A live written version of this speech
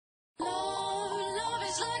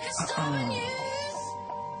Hello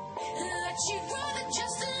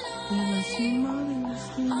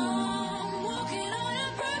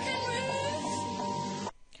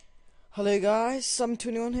guys,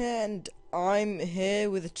 sameei21 here, and I'm here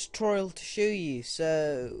with a tutorial to show you.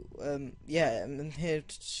 So, yeah, I'm here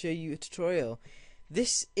to show you a tutorial.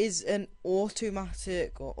 This is an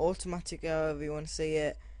automatic, however you want to say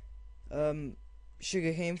it,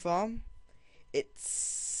 sugarcane farm.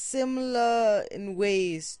 It's similar in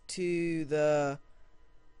ways to the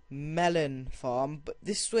melon farm, but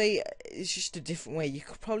this way is just a different way. You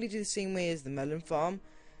could probably do the same way as the melon farm,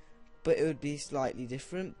 but it would be slightly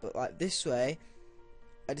different. But like this way,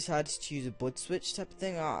 I decided to use a bud switch type of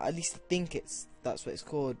thing. At least I think that's what it's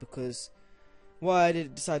called, because what I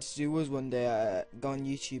decided to do was one day I go on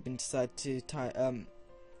YouTube and decide to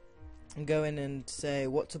go in and say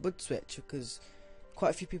what's a bud switch, because quite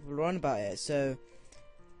a few people are on about it. So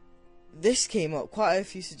this came up, quite a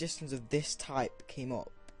few suggestions of this type came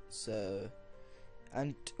up. So,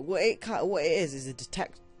 and what it is a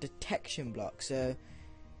detection block. So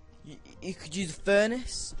you could use a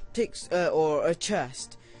furnace, or a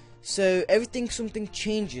chest. So something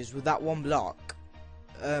changes with that one block,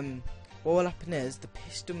 what will happen is the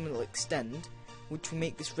piston will extend, which will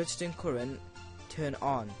make this redstone current turn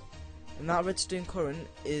on, and that redstone current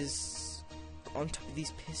is on top of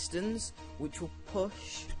these pistons, which will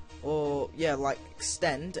push, or yeah, like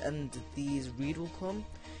extend, and these reed will come.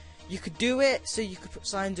 You could do it so you could put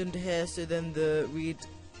signs under here, so then the reed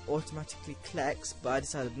automatically collects, but I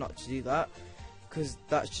decided not to do that, because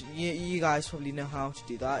that's, you guys probably know how to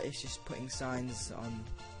do that. It's just putting signs on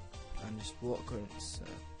and just water currents. So.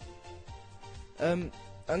 I'm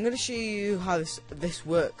going to show you how this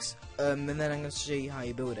works, and then I'm going to show you how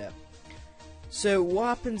you build it. So what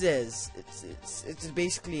happens is it's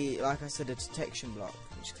basically, like I said, a detection block.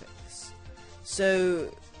 Let me just click this. So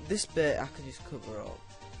this bit I can just cover up,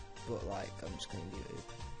 but like I'm just going to do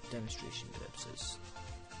a demonstration purposes.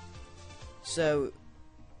 So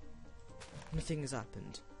nothing has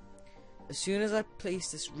happened. As soon as I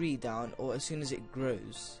place this reed down, or as soon as it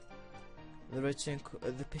grows, the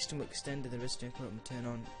piston will extend and the redstone current will turn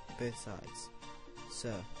on both sides. So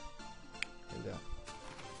here we go.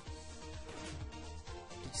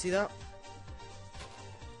 Did you see that?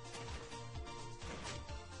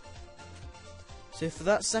 So for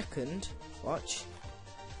that second, watch.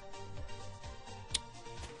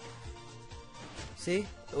 See,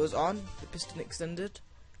 it was on, the piston extended,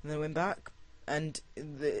 and then went back. And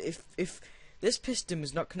if this piston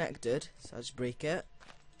was not connected, so I just break it,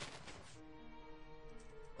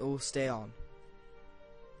 it will stay on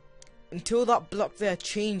until that block there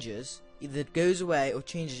changes, either it goes away or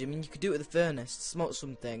changes. I mean, you could do it with a furnace, smelt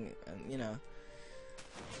something, and you know.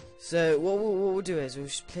 So what we'll do is we'll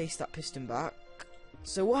just place that piston back.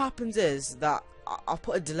 So what happens is that I'll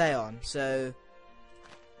put a delay on, so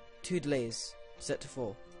 2 delays set to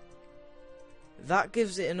 4. That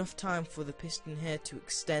gives it enough time for the piston here to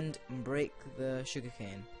extend and break the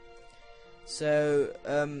sugarcane. So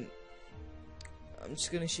I'm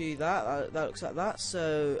just going to show you that looks like that.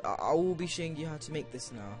 So I will be showing you how to make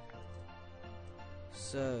this now.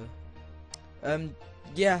 So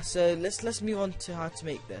yeah, so let's move on to how to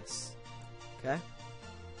make this. Okay,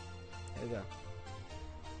 here we go.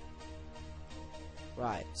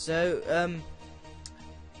 Right, so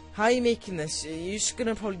how are you making this? You're just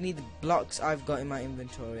gonna probably need the blocks I've got in my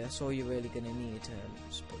inventory. That's all you're really gonna need.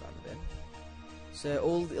 Just put that in. So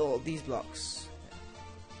all these blocks,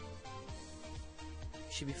 you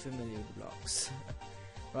should be familiar with the blocks.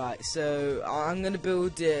 Right, so I'm gonna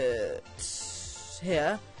build it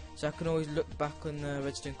here, so I can always look back on the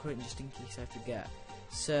redstone current just in case I forget.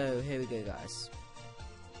 So here we go, guys.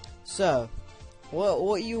 So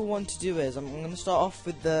what you want to do is, I'm going to start off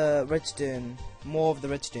with the redstone, more of the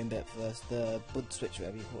redstone bit first, the bud switch,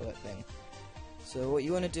 whatever you call that thing. So what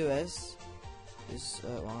you want to do is what's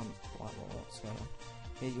going on?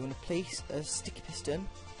 Here, you want to place a sticky piston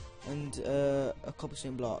and a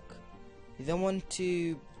cobblestone block. You then want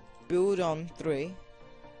to build on 3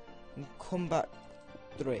 and come back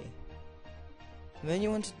 3. And then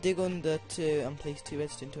you want to dig under 2 and place 2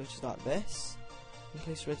 redstone torches like this. And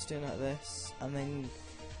place redstone like this, and then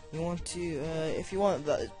you want to, if you want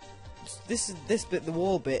that, this bit, the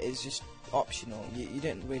wall bit, is just optional. You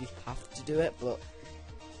don't really have to do it, but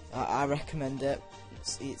I recommend it.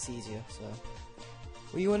 It's easier. So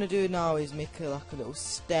what you want to do now is make like a little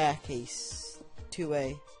staircase,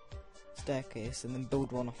 2-way staircase, and then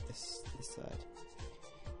build one off this side.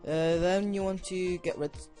 Then you want to get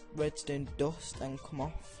redstone dust and come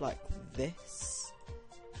off like this,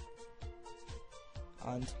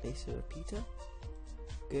 and place a repeater.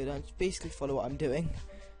 good, and just basically follow what I'm doing.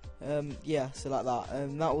 Yeah, so like that,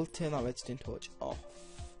 that will turn that redstone torch off.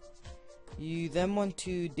 You then want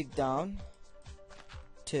to dig down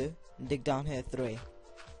 2, and dig down here 3.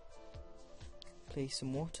 Place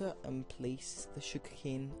some water and place the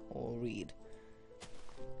sugarcane or reed.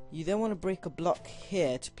 You then want to break a block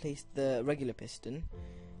here to place the regular piston,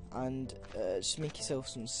 and just make yourself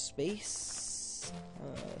some space.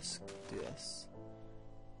 Let's do this.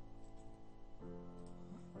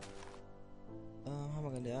 How am I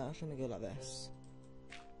going to do that? I'm going to go like this.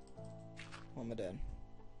 What am I doing?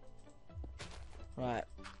 Right.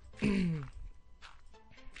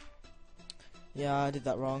 Yeah, I did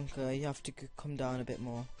that wrong. You have to come down a bit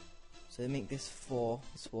more. So make this 4,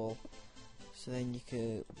 this wall. So then you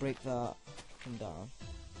can break that, come down.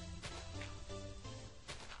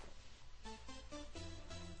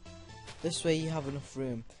 This way you have enough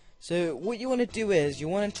room. So what you want to do is, you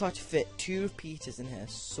want to try to fit 2 repeaters in here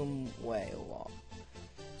some way or what.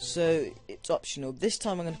 So it's optional. This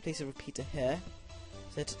time I'm going to place a repeater here,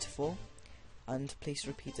 set it to 4, and place a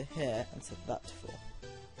repeater here and set that to 4.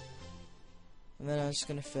 And then I'm just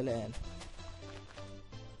going to fill it in.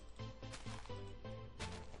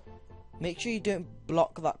 Make sure you don't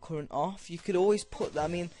block that current off. You could always put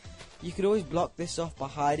that, you could always block this off by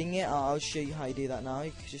hiding it. I'll show you how you do that now.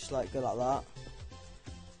 You could just like go like that.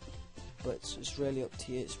 But it's really up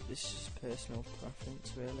to you. It's just personal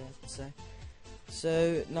preference, really, I could say.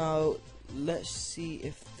 So now let's see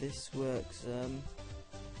if this works. It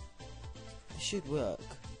should work.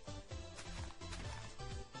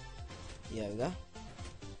 Yeah, we go.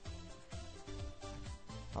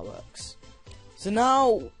 That works. So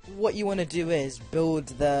now what you want to do is build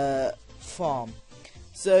the farm.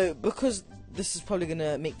 So because this is probably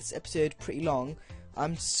gonna make this episode pretty long,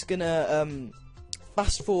 I'm just gonna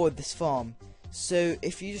fast forward this farm. So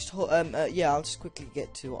if you just yeah, I'll just quickly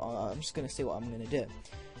get to I'm just gonna say what I'm gonna do.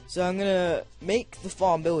 So I'm gonna make the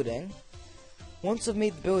farm building. Once I've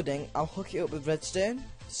made the building, I'll hook it up with redstone.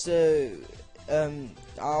 So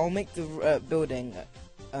I'll make the building,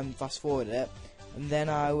 fast forward it, and then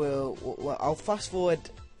I'll fast forward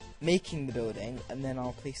making the building, and then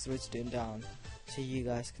I'll place the redstone down so you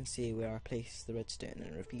guys can see where I place the redstone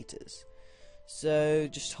and repeaters. So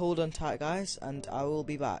just hold on tight, guys, and I will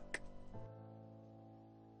be back.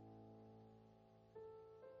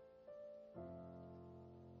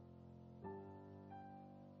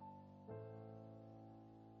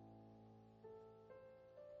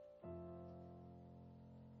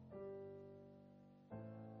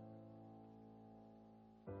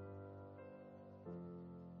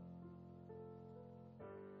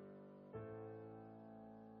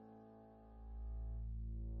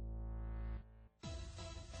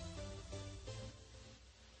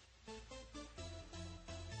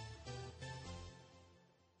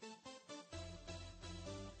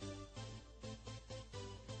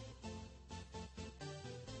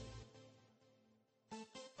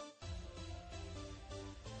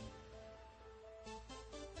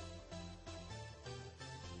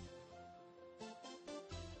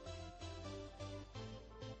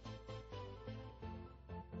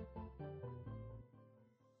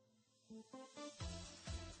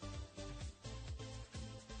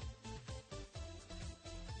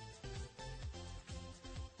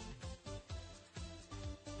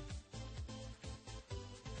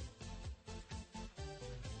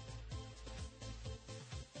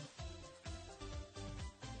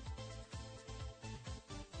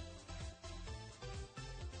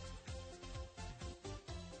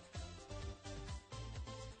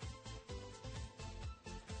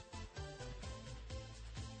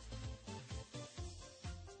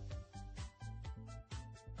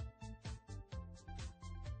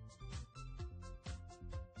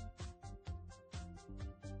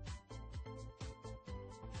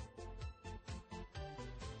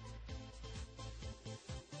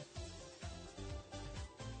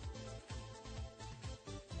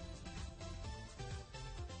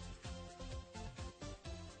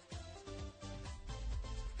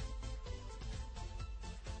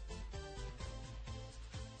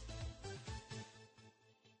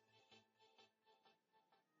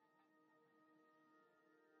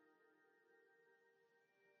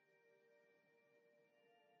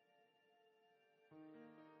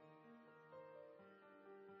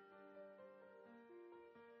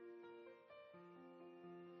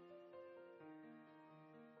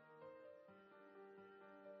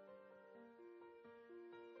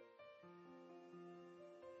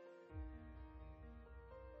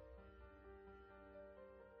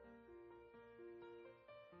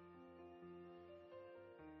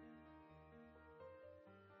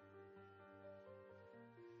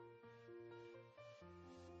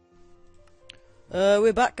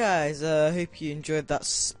 We're back, guys. Hope you enjoyed that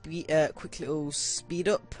quick little speed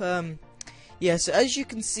up. Yeah, so as you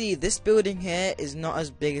can see, this building here is not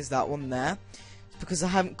as big as that one there. It's because I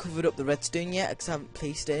haven't covered up the redstone yet, because I haven't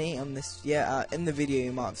placed any on this yet. In the video,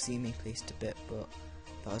 you might have seen me placed a bit, but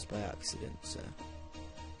that was by accident, so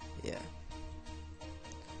yeah.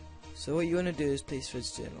 So what you want to do is place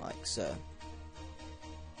redstone like so.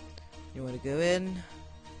 You want to go in,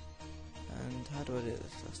 and how do I do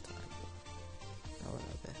this last time? Oh,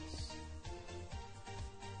 like this.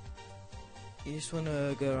 You just want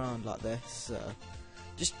to go around like this.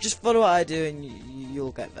 Just follow what I do, and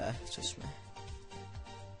you'll get there. Trust me.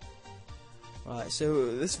 Right.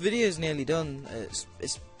 So this video is nearly done.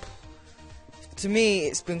 It's to me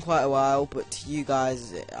it's been quite a while, but to you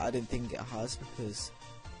guys, I don't think it has, because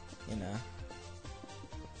you know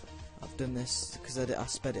I've done this because I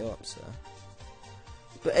sped it up. So.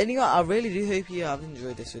 But anyway, I really do hope you have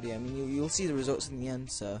enjoyed this video. I mean, you'll see the results in the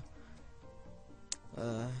end, so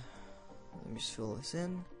let me just fill this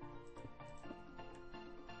in.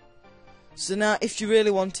 So now, if you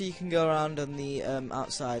really want to, you can go around on the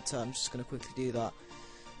outside, so I'm just going to quickly do that.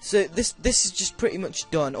 So this is just pretty much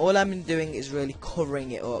done. All I'm doing is really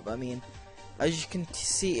covering it up. I mean, as you can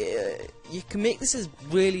see, you can make this as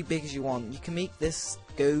really big as you want. You can make this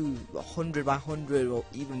go 100 by 100 or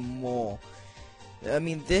even more. I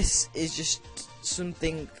mean, this is just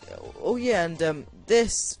something. Oh yeah, and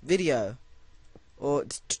this video or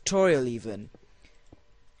tutorial even,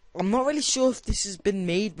 I'm not really sure if this has been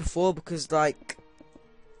made before, because like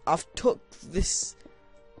I've took this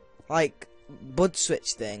like bud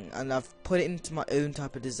switch thing and I've put it into my own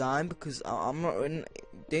type of design, because I'm not.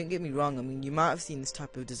 Don't get me wrong. I mean, you might have seen this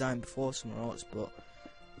type of design before somewhere else, but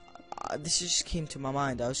this just came to my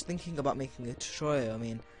mind. I was thinking about making a tutorial. I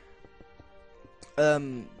mean.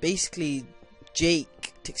 Basically,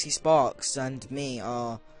 Jake, Tixie Sparks, and me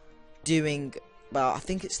are doing, well, I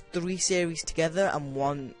think it's 3 series together and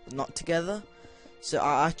 1 not together. So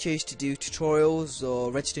I chose to do tutorials,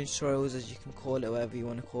 or redstone tutorials, as you can call it, whatever you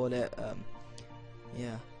want to call it.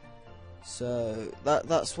 Yeah. So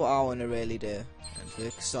that's what I want to really do and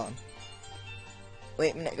focus on.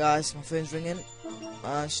 Wait a minute, guys, my phone's ringing.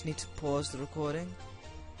 I just need to pause the recording.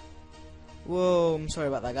 Whoa, I'm sorry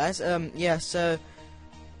about that, guys. Yeah, so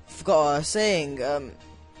forgot what I was saying.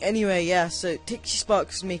 Anyway, yeah, so Tixie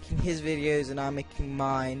Sparks is making his videos and I'm making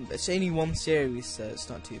mine, but it's only 1 series, so it's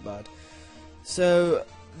not too bad. So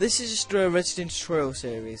this is just a redstone tutorial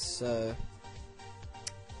series. So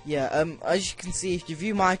yeah, as you can see, if you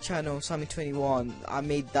view my channel, sameei21, I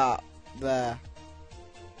made that there.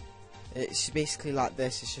 It's basically like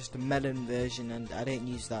this. It's just a melon version, and I didn't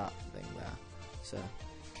use that thing there. So.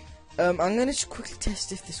 I'm gonna just quickly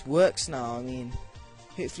test if this works now. I mean,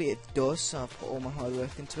 hopefully it does. So I've put all my hard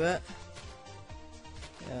work into it.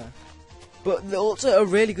 Yeah. But also a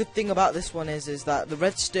really good thing about this one is that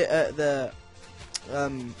the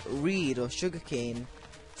reed or sugarcane,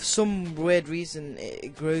 for some weird reason,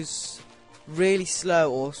 it grows really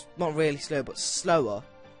slow, or not really slow, but slower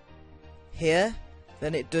here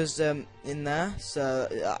than it does in there. So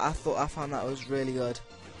I found that was really good.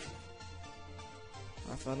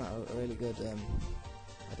 I found that a really good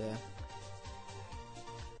idea.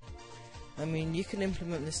 I mean, you can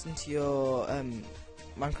implement this into your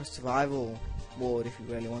Minecraft survival board if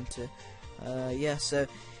you really want to. Yeah, so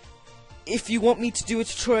if you want me to do a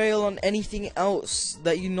tutorial on anything else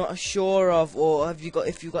that you're not sure of, or if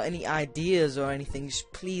you got any ideas or anything,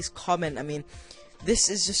 just please comment. I mean, this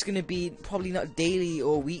is just going to be probably not daily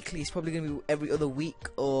or weekly. It's probably going to be every other week,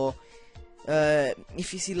 or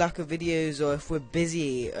if you see lack of videos, or if we're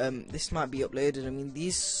busy, this might be uploaded. I mean,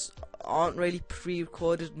 these aren't really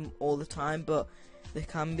pre-recorded all the time, but they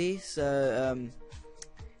can be. So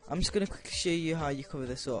I'm just gonna quickly show you how you cover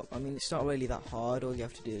this up. I mean, it's not really that hard. All you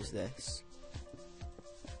have to do is this,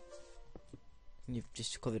 and you've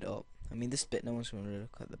just covered it up. I mean, this bit, no one's gonna really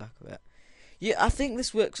look at the back of it. Yeah, I think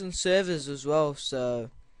this works on servers as well. So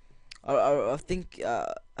I think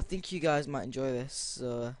you guys might enjoy this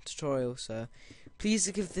tutorial. So please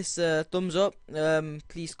give this a thumbs up.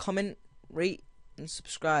 Please comment, rate, and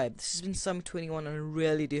subscribe. This has been sameei21, and I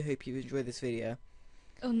really do hope you enjoyed this video.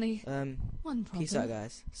 Only one problem. Peace out,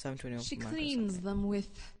 guys. sameei21. She cleans them with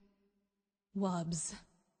wubs.